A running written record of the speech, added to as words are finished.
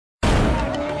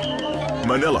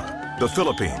Manila, the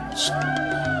Philippines.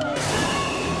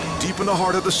 Deep in the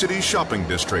heart of the city's shopping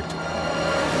district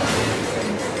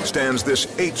stands this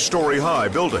 8-story high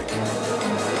building.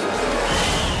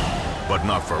 But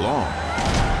not for long.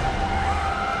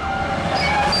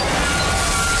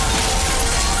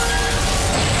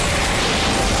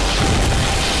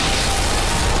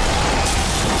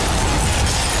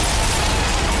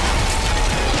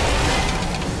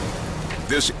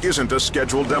 This isn't a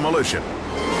scheduled demolition.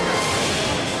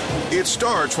 It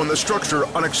starts when the structure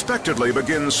unexpectedly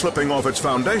begins slipping off its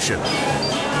foundation.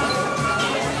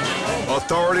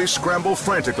 Authorities scramble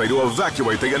frantically to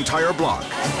evacuate the entire block.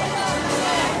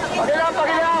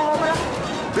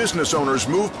 Business owners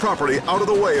move property out of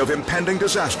the way of impending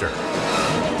disaster.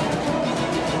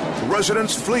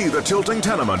 Residents flee the tilting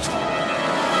tenement,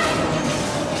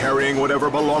 carrying whatever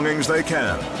belongings they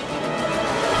can.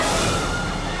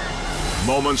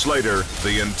 Moments later,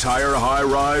 the entire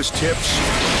high-rise tips,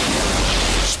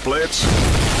 splits,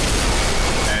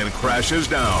 and crashes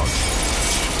down.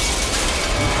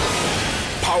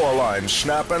 Power lines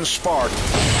snap and spark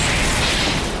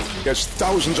as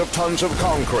thousands of tons of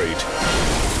concrete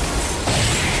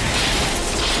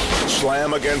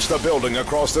slam against the building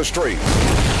across the street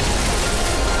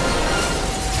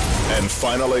and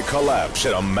finally collapse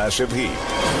in a massive heap.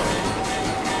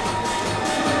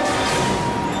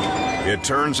 It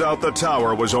turns out the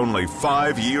tower was only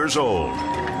 5 years old.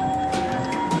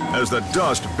 As the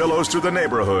dust billows through the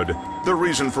neighborhood, the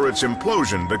reason for its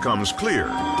implosion becomes clear.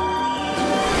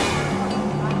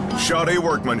 Shoddy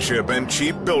workmanship and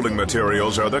cheap building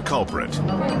materials are the culprit,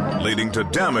 leading to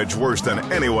damage worse than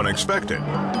anyone expected.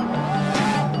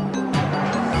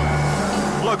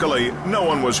 Luckily, no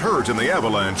one was hurt in the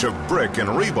avalanche of brick and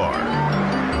rebar.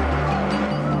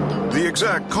 The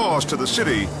exact cost to the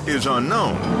city is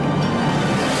unknown.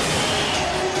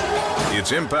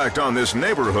 Its impact on this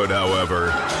neighborhood,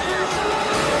 however,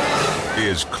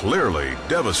 is clearly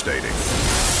devastating.